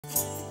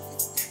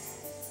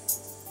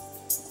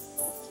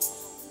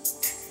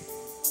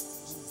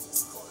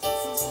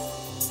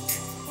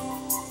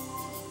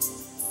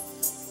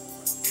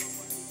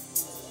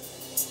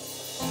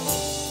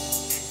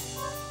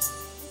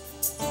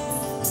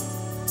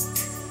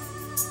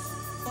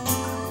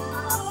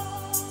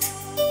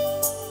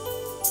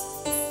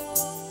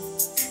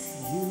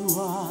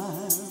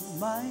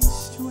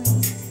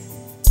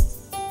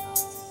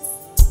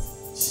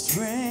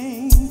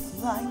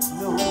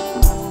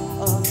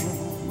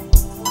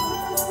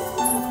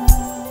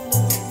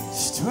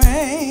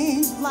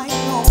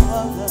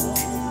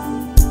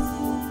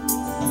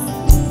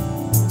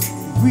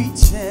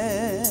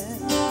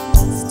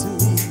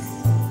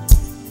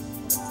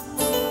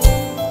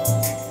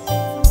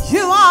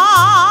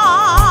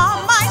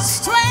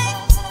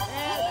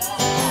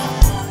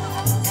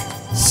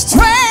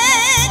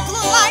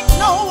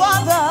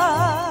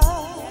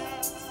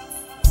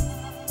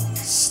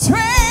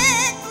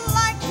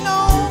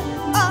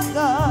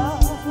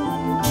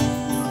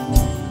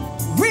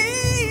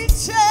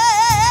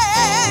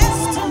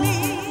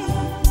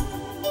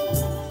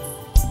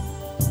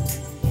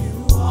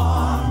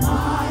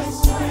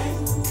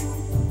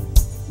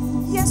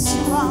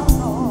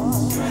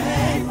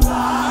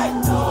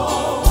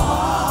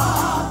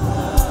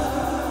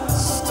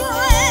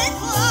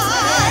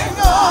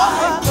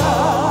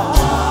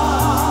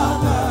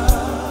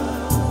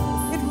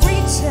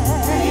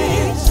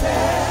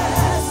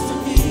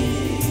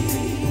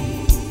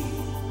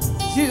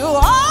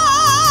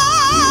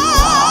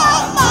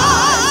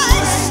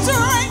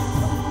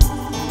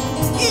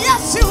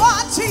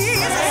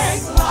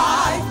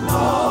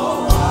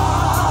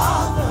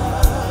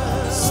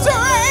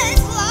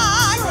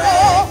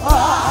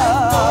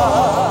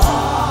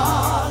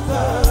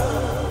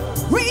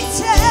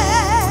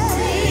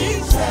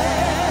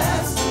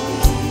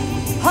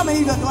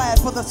many are glad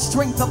for the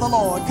strength of the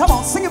Lord? Come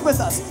on, sing it with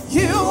us.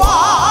 You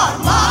are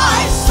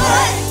my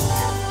strength.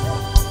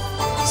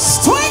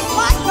 Strength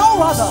like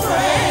no other.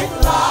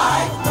 Strength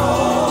like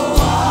no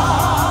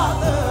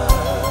other.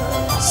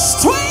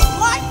 Strength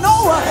like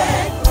no other.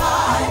 Strength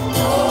like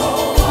no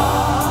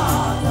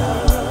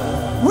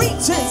other.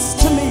 Reaches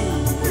to me.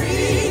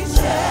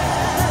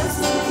 Reaches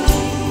to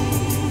me.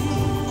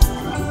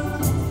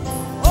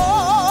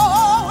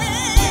 Oh,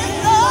 in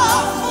the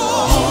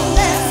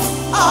fullness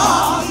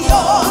of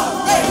your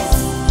grace,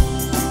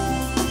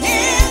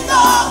 in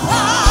the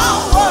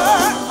power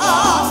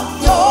of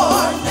your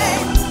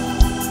name,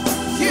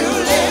 you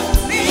lift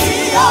me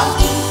up.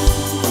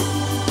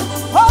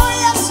 Oh,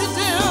 yes, you do,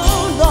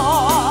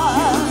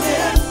 Lord. You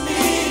lift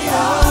me up.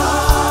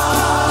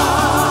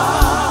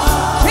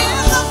 In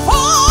the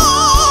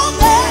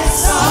fullness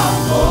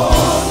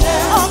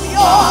of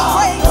your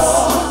grace,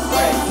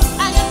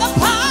 and in the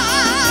power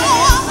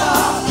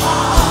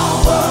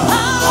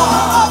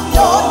of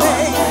your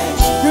name,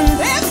 you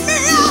lift me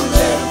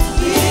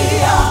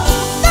up.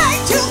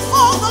 Thank you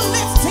for the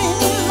lifting,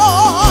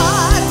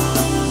 Lord.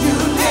 You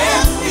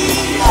lift me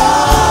up.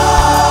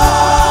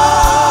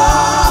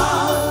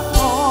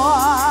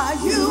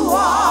 For you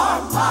are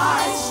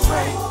My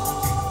strength,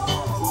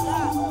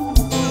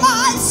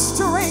 my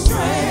strength,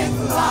 strength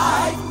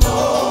like no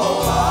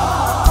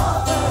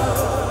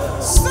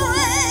other.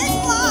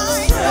 strength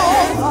like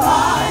Strength no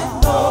like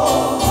no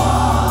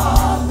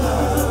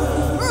other.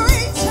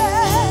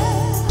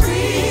 reaches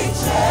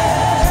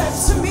Reaches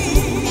to me.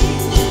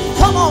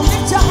 Come on,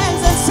 lift your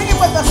hands and sing it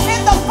with us.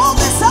 In the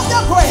fullness of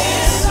your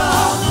grace, in the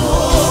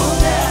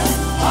fullness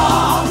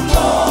of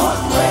your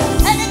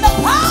grace. and in the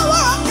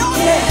power of your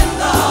name, In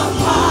the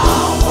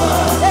power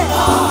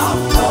of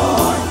your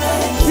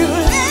name. you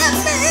lift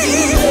me.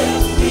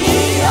 Lift me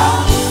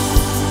up.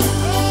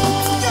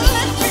 You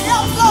lift me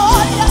up,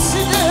 Lord. Yes,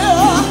 you do.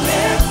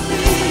 Lift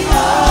me up.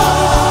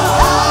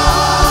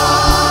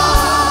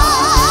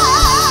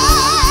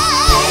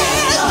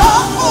 In the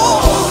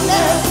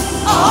fullness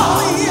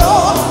of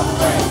your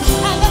grace,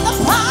 and in the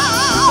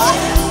power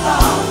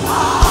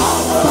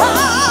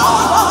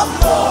of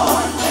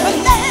the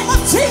name of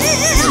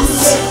Jesus.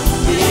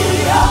 Lift me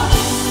up.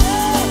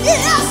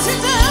 Yes, you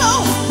do.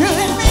 You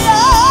lift me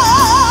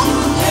up.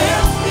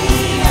 Lift me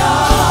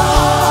up.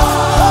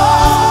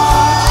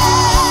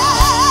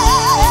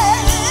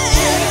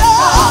 In the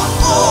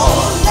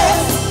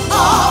fullness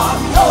of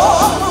your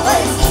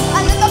grace,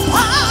 and in the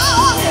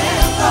power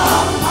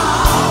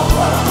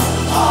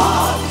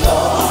Of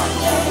your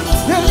name.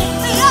 you lift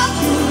me up.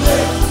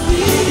 Lift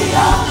me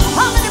up.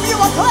 How many of you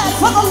are glad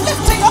for the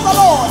lifting of the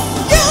Lord?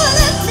 You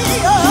lift me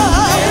up.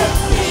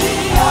 Lift me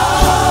up.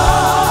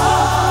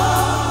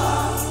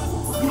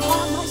 You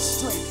are my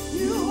strength.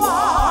 You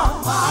are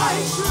my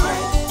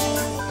strength.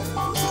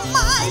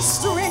 My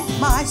strength,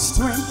 my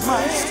strength,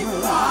 my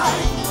strength.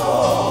 Like no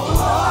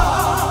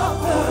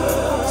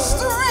other.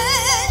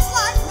 Strength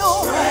like no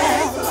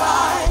Strength other.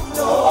 like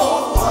no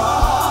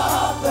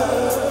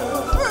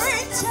other.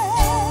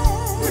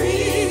 Reaches.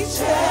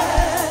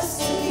 Reaches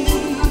to me.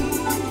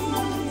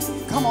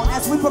 Come on,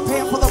 as we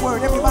prepare for the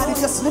word, everybody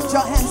just lift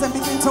your hands and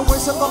begin to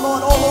worship the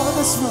Lord all over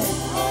this room.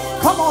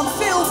 Come on,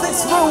 fill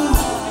this room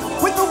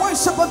with the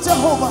worship of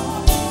Jehovah.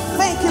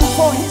 Thank him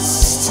for his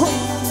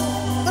strength.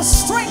 The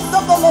strength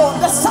of the Lord,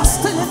 the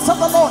sustenance of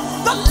the Lord,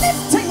 the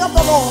lifting of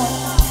the Lord.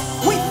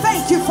 We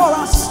thank you for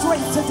our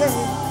strength today.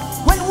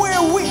 When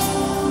we're weak,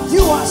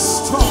 you are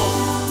strong.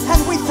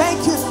 And we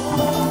thank you.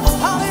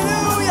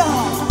 Hallelujah.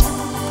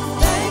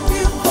 Thank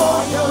you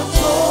for your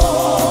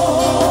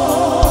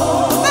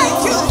joy. Thank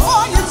you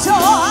for your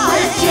joy.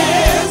 Which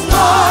is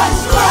my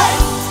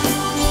strength.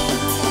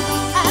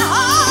 And I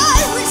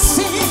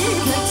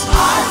receive it.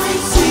 I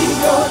receive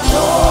your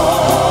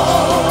joy.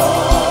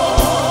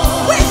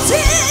 Which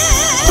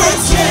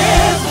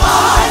is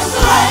My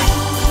strength.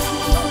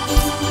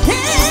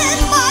 in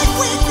my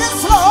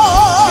weakness,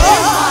 Lord.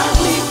 In my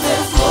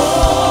weakness,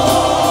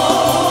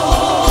 Lord.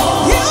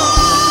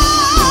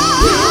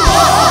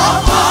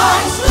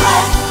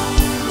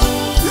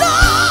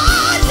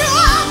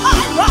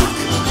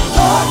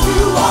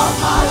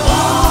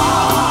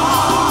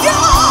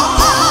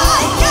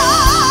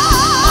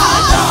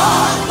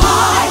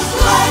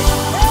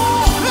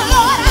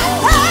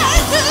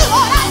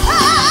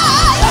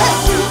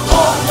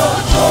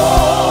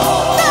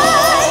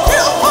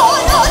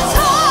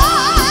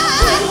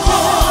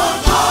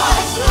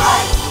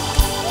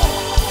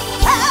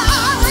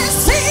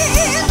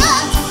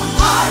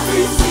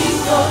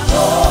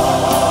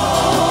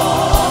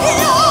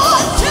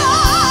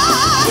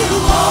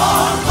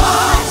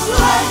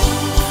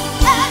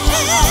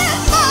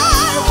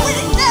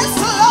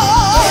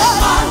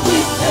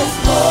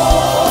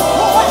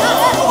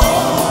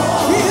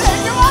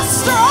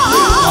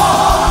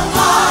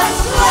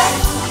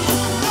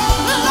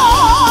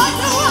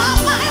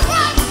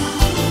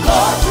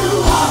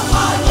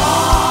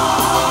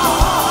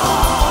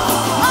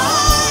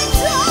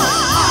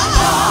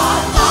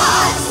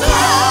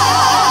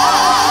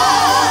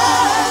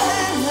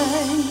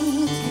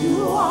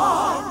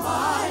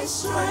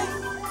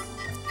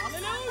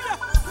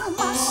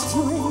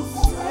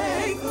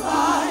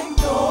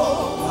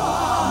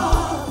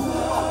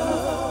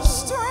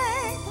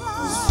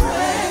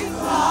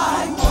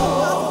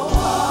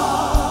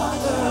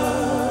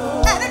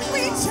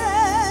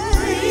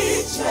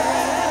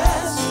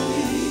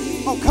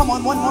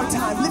 one more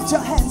time. Lift your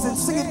hands and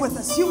sing it with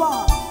us. You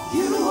are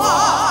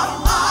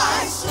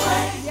my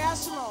strength.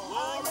 Yes,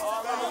 Lord.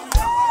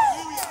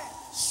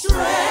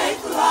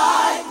 Strength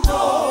like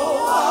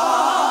no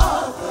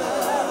other.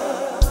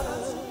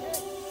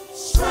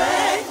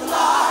 Strength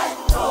like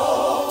no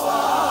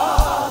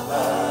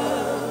other.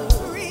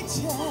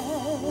 Reaches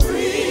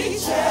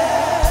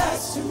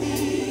to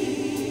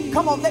me.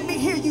 Come on, let me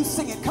hear you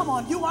sing it. Come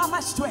on, you are my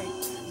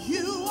strength.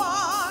 You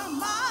are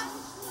my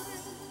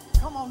strength.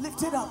 Come on,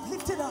 lift it up,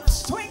 lift it up.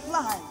 Strength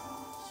like.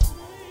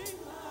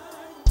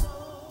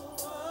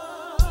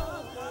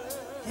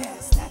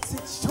 Yes, that's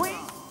it.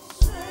 Strength.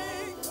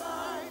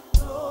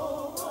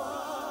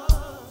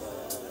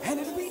 And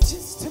it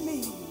reaches to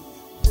me.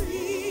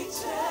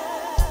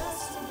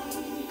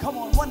 Come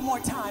on, one more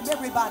time.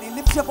 Everybody,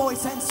 lift your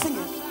voice and sing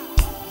it.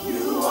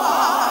 You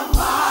are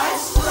my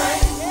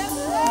strength.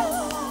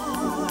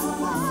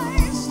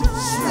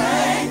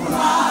 Strength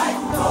like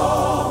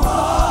no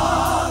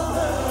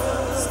other.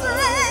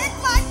 Strength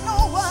like no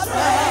other.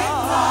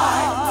 Strength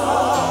like no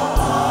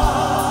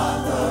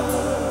other.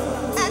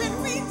 And it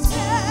reaches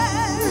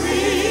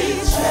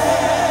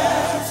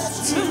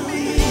to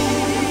me.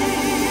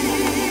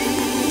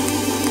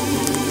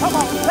 Come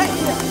on, thank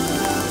you.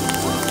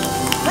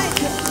 Thank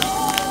you.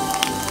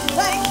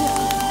 Thank you.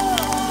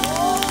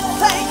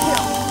 Thank you.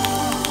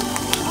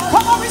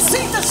 Come on,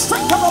 receive the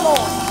strength of the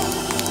Lord.